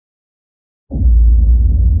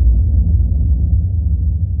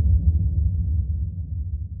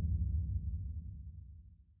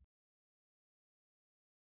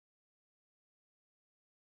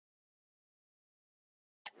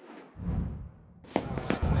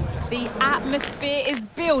The atmosphere is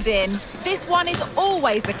building. This one is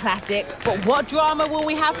always a classic, but what drama will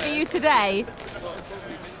we have for you today?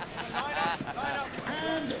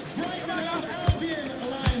 And Brighton Albion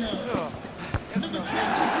lineup. Number 23,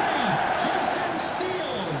 Jason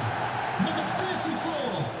Steele. Number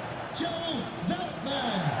 34, Joel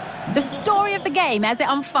Veltman. The story of the game as it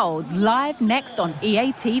unfolds, live next on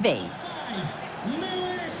EA TV.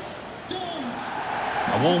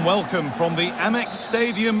 A warm welcome from the Amex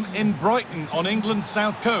Stadium in Brighton on England's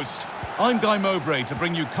south coast. I'm Guy Mowbray to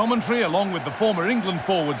bring you commentary along with the former England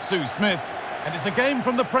forward Sue Smith. And it's a game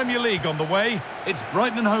from the Premier League on the way. It's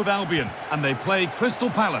Brighton and Hove Albion, and they play Crystal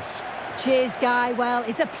Palace. Cheers, Guy. Well,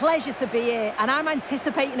 it's a pleasure to be here, and I'm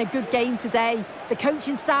anticipating a good game today. The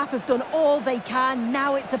coaching staff have done all they can.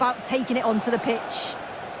 Now it's about taking it onto the pitch.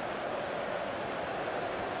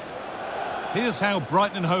 Here's how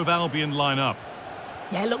Brighton and Hove Albion line up.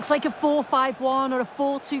 Yeah, it looks like a 4-5-1 or a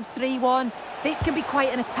 4-2-3-1. This can be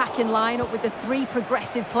quite an attacking lineup with the three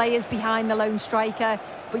progressive players behind the lone striker,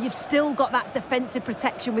 but you've still got that defensive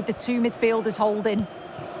protection with the two midfielders holding.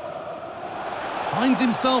 Finds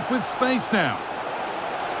himself with space now.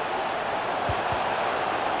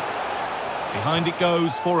 Behind it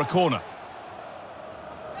goes for a corner.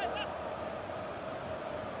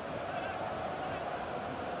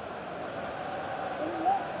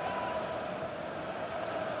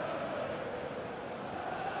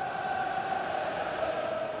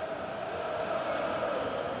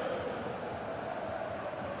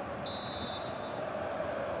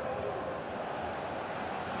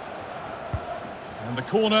 And the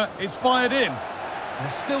corner is fired in. There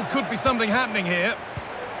still could be something happening here.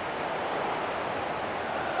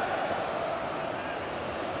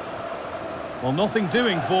 Well, nothing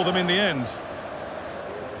doing for them in the end.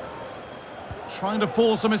 Trying to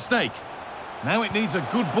force a mistake. Now it needs a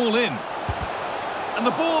good ball in. And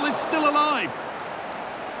the ball is still alive.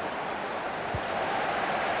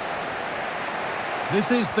 This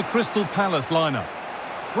is the Crystal Palace lineup.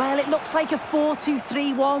 Well, it looks like a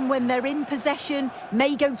 4-2-3-1 when they're in possession,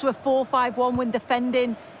 may go to a 4-5-1 when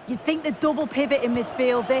defending. You'd think the double pivot in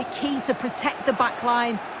midfield, they're key to protect the back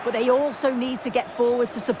line, but they also need to get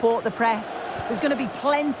forward to support the press. There's going to be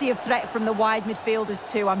plenty of threat from the wide midfielders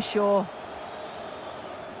too, I'm sure.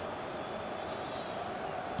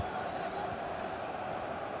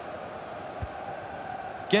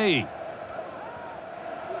 Gay.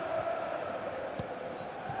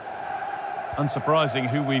 Unsurprising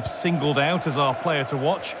who we've singled out as our player to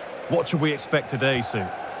watch. What should we expect today, Sue?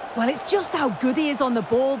 Well, it's just how good he is on the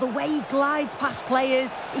ball, the way he glides past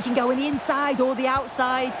players. He can go in the inside or the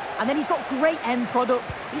outside, and then he's got great end product.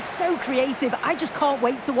 He's so creative. I just can't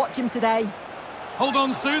wait to watch him today. Hold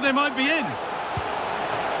on, Sue, they might be in.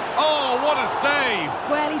 Oh, what a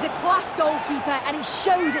save! Well, he's a class goalkeeper, and he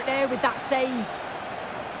showed it there with that save.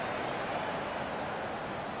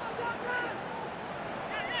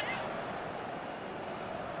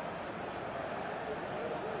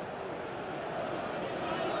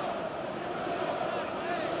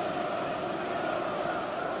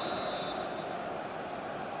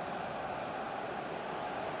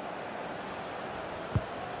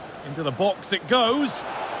 Into the box it goes.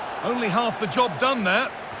 Only half the job done there.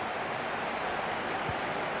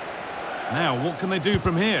 Now, what can they do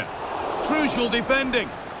from here? Crucial defending.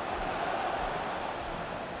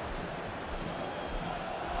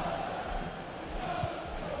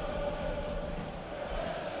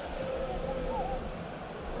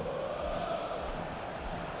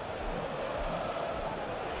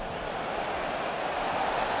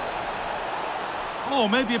 Oh,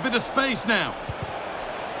 maybe a bit of space now.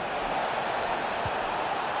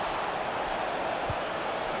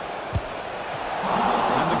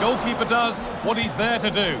 Goalkeeper does what he's there to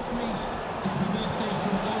do.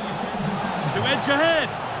 To edge ahead.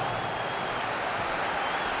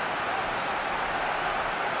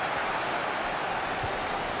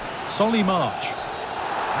 Solly March.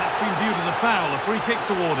 That's been viewed as a foul. A free kick's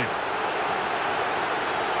awarded.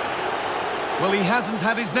 Well, he hasn't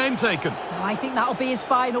had his name taken. No, I think that'll be his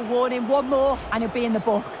final warning. One more and he'll be in the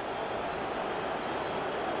book.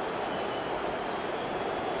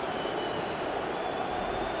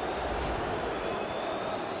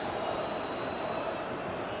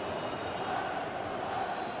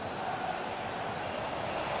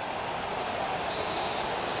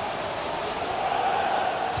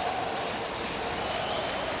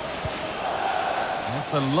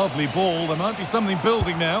 That's a lovely ball. There might be something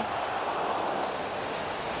building now.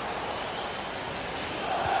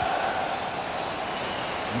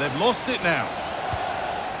 And they've lost it now.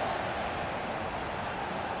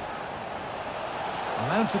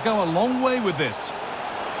 Allowed to go a long way with this.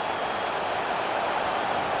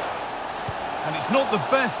 And it's not the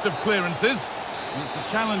best of clearances. And it's a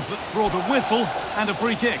challenge that's brought a whistle and a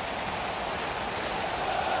free kick.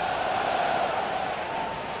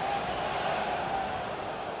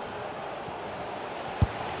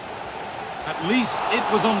 At least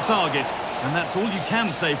it was on target, and that's all you can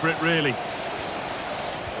say for it, really.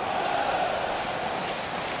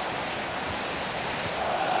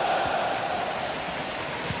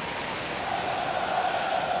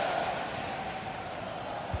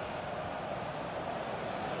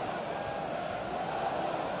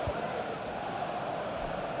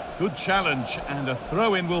 Good challenge, and a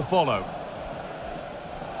throw-in will follow.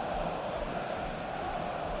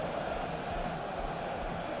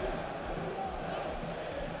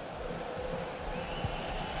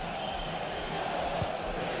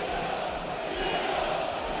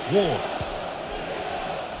 Ward.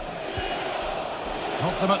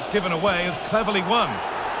 Not so much given away as cleverly won.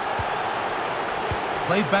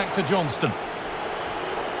 Played back to Johnston.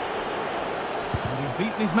 And he's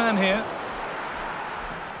beaten his man here.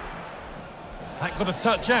 That got a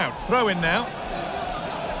touch out. Throw in now.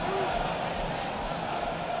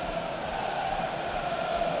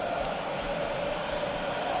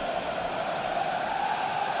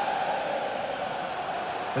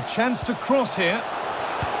 The chance to cross here.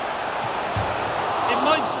 It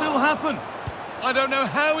might still happen. I don't know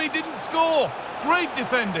how he didn't score. Great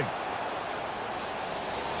defending.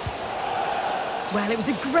 Well, it was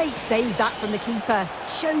a great save, that, from the keeper.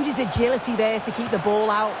 Showed his agility there to keep the ball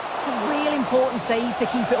out. It's a real important save to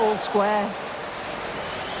keep it all square.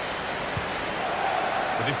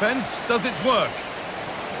 The defence does its work.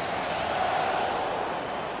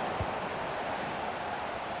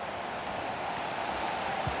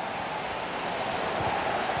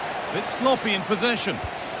 Bit sloppy in possession.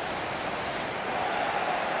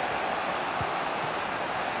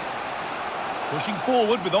 Pushing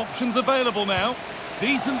forward with options available now.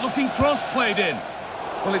 Decent looking cross played in.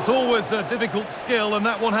 Well, it's always a difficult skill, and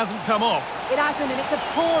that one hasn't come off. It hasn't, and it's a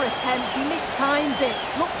poor attempt. He mistimes it.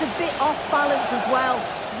 Looks a bit off balance as well.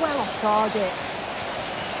 Well off target.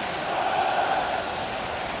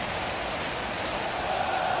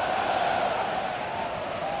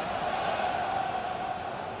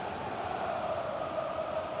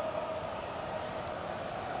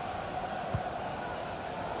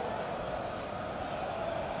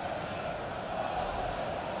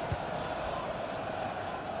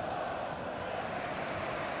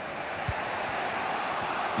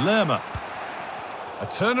 Lerma. A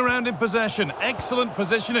turnaround in possession. Excellent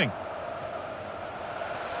positioning.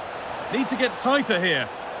 Need to get tighter here.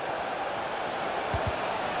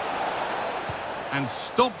 And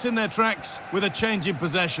stopped in their tracks with a change in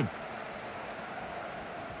possession.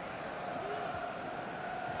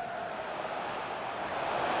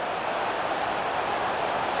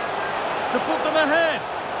 To put them ahead.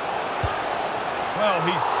 Well,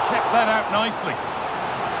 he's kept that out nicely.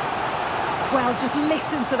 Well, just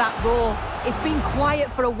listen to that roar. It's been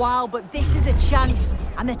quiet for a while, but this is a chance,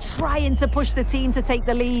 and they're trying to push the team to take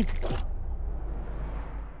the lead.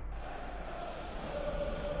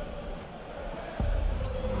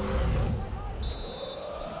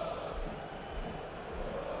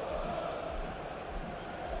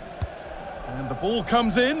 And the ball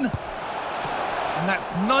comes in. And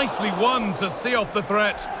that's nicely won to see off the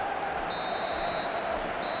threat.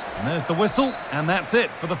 And there's the whistle, and that's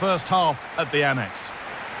it for the first half at the Amex.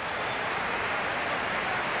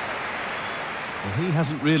 Well, he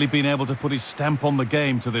hasn't really been able to put his stamp on the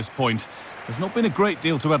game to this point. There's not been a great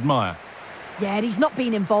deal to admire. Yeah, he's not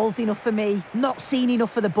been involved enough for me, not seen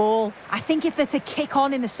enough for the ball. I think if they're to kick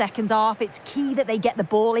on in the second half, it's key that they get the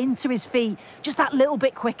ball into his feet just that little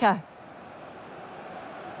bit quicker.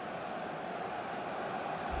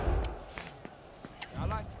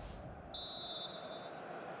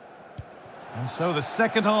 And so the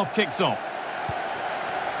second half kicks off.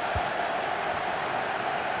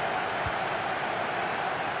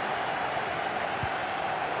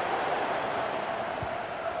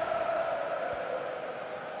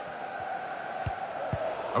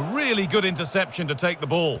 A really good interception to take the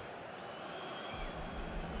ball.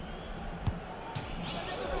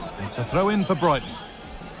 It's a throw in for Brighton.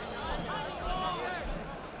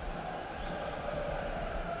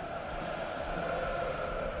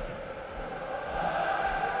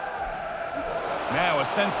 Now a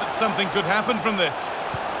sense that something could happen from this.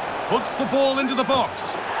 Puts the ball into the box.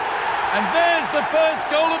 And there's the first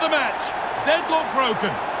goal of the match. Deadlock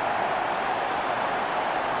broken.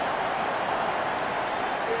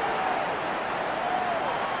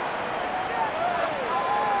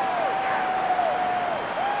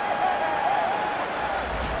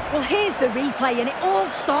 Well, here's the replay, and it all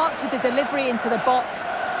starts with the delivery into the box.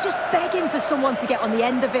 It's just begging for someone to get on the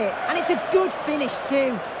end of it. And it's a good finish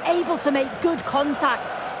too, able to make good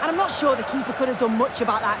contact. And I'm not sure the keeper could have done much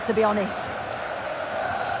about that, to be honest.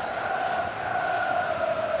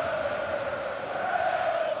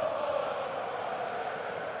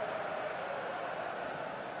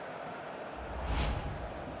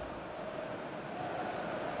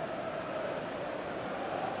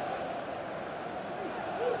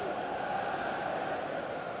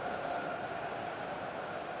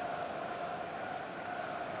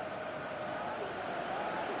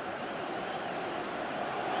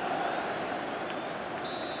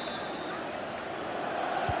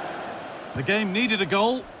 The game needed a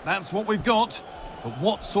goal, that's what we've got. But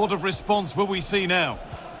what sort of response will we see now?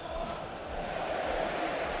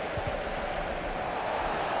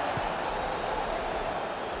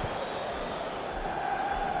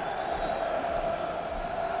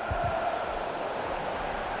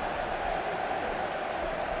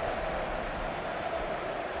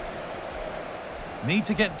 Need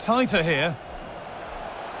to get tighter here.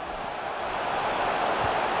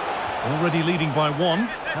 Already leading by one,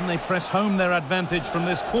 and they press home their advantage from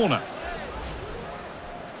this corner.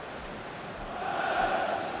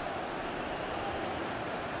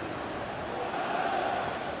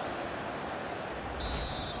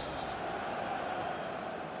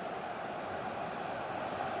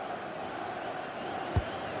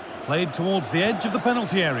 Played towards the edge of the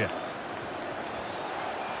penalty area.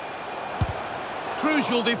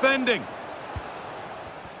 Crucial defending.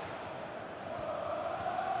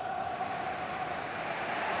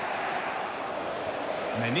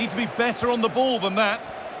 And they need to be better on the ball than that.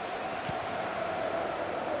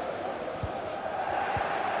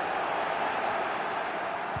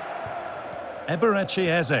 Eberechi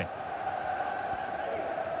Eze.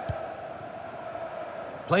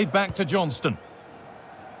 Played back to Johnston.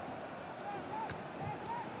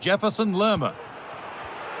 Jefferson Lerma.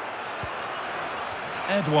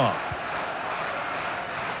 Edouard.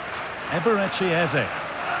 Eberechi Eze.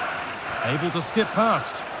 Able to skip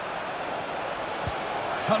past.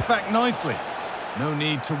 Cut back nicely. No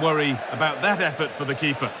need to worry about that effort for the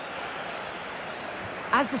keeper.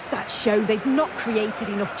 As the stats show, they've not created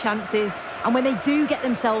enough chances. And when they do get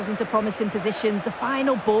themselves into promising positions, the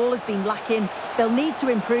final ball has been lacking. They'll need to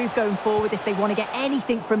improve going forward if they want to get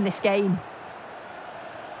anything from this game.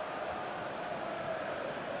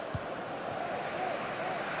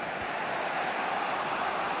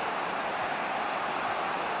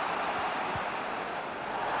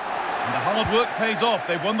 Hard work pays off,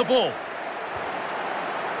 they've won the ball.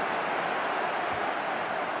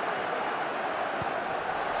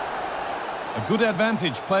 A good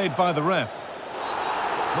advantage played by the ref.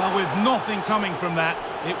 Well, with nothing coming from that,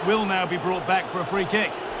 it will now be brought back for a free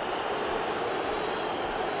kick.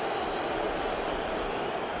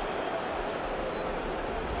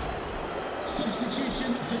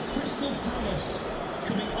 Substitution for Crystal Palace.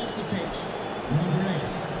 Coming off the pitch, number 8,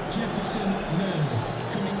 Jefferson Lerma.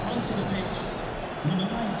 Coming onto the pitch, number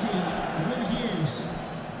 19, Will Hughes.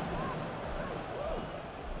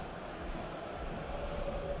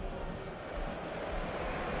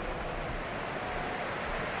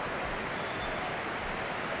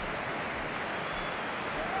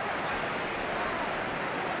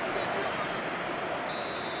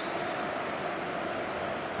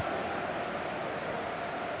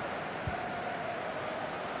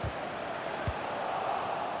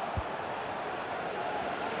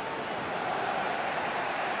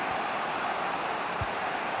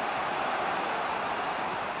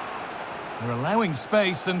 They're allowing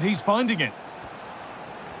space and he's finding it.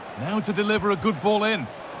 Now to deliver a good ball in.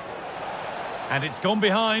 And it's gone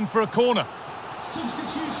behind for a corner.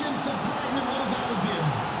 Substitution for Brighton and Albion.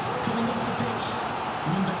 Coming off the pitch,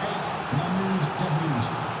 number 8, Mahmoud Dahoud.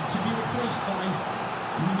 To be replaced by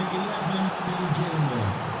number 11, Billy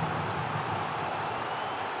Gilmore.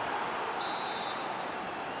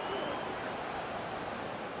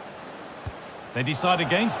 They decide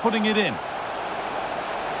against putting it in.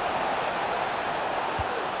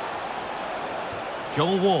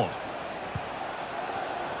 Joel Ward.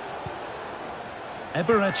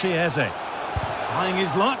 Eberechi Eze. Trying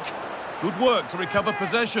his luck. Good work to recover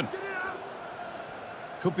possession.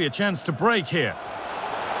 Could be a chance to break here.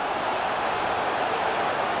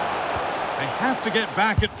 They have to get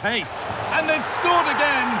back at pace. And they've scored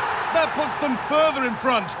again. That puts them further in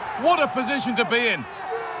front. What a position to be in.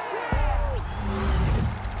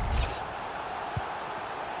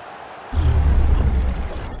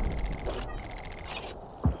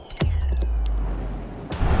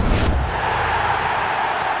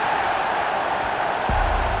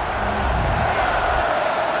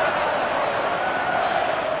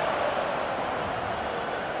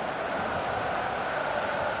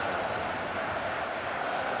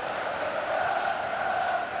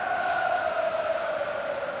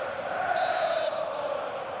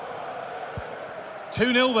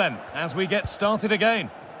 2-0 then, as we get started again.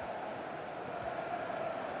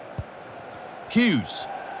 Hughes.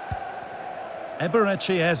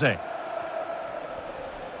 Eberechi Eze.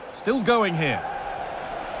 Still going here.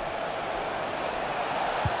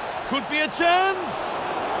 Could be a chance!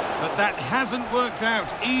 But that hasn't worked out.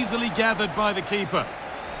 Easily gathered by the keeper.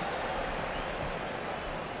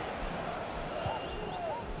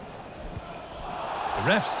 The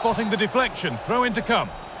ref spotting the deflection. Throw in to come.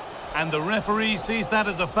 And the referee sees that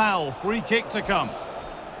as a foul. Free kick to come.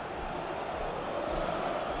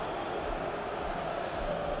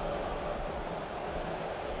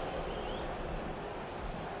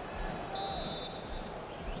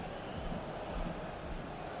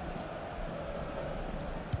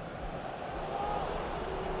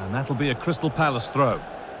 And that'll be a Crystal Palace throw.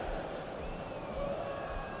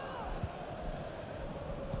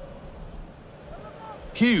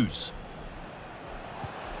 Hughes.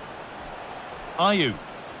 Ayew.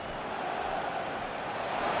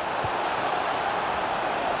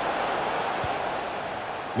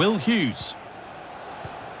 Will Hughes.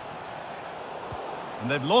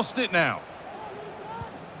 And they've lost it now.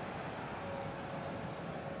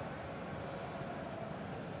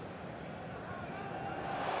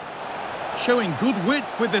 Showing good width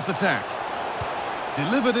with this attack.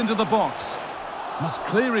 Delivered into the box. Must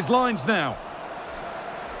clear his lines now.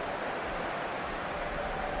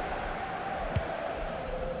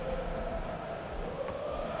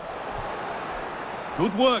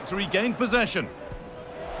 Good work to regain possession.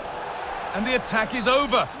 And the attack is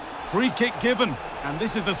over. Free kick given. And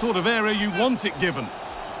this is the sort of area you want it given.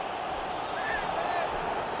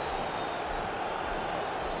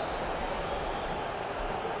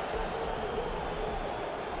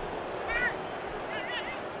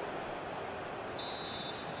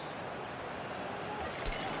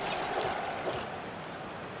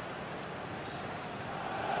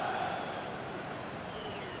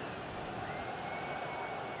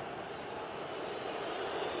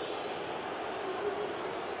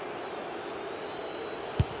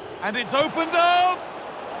 And it's opened up!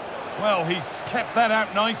 Well, he's kept that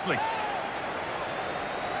out nicely.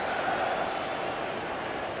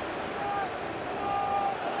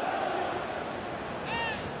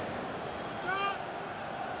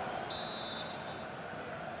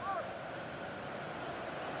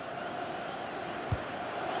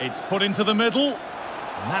 It's put into the middle.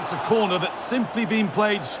 And that's a corner that's simply been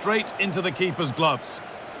played straight into the keeper's gloves.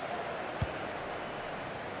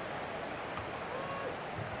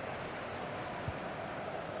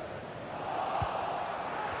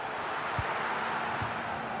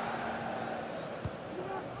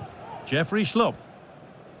 Jeffrey Schlupp.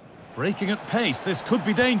 Breaking at pace, this could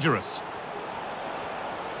be dangerous.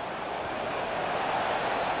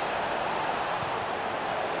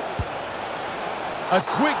 A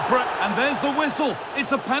quick break, and there's the whistle.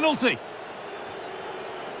 It's a penalty.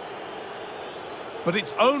 But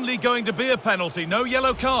it's only going to be a penalty, no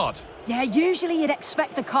yellow card. Yeah, usually you'd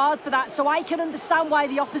expect a card for that, so I can understand why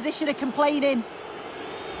the opposition are complaining.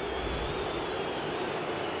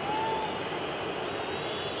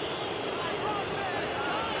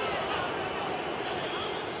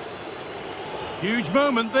 Huge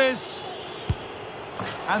moment, this.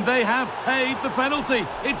 And they have paid the penalty.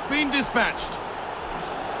 It's been dispatched.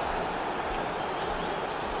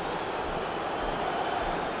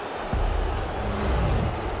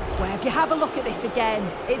 Well, if you have a look at this again,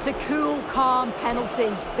 it's a cool, calm penalty.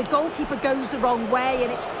 The goalkeeper goes the wrong way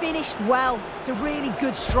and it's finished well. It's a really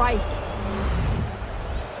good strike.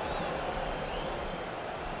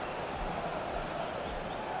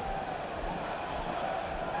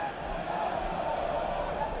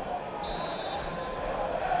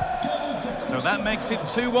 So that makes it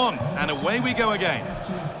 2-1, and away we go again.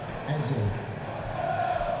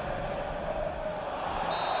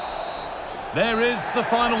 There is the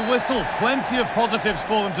final whistle. Plenty of positives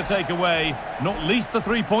for them to take away, not least the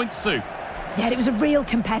 3 points, Sue. Yeah, it was a real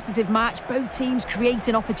competitive match. Both teams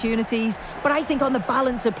creating opportunities, but I think on the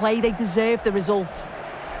balance of play, they deserved the result.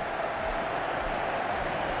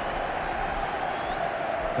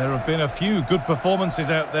 There have been a few good performances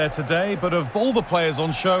out there today, but of all the players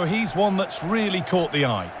on show, he's one that's really caught the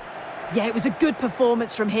eye. Yeah, it was a good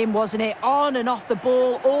performance from him, wasn't it? On and off the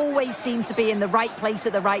ball, always seemed to be in the right place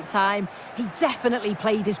at the right time. He definitely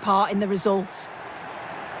played his part in the result.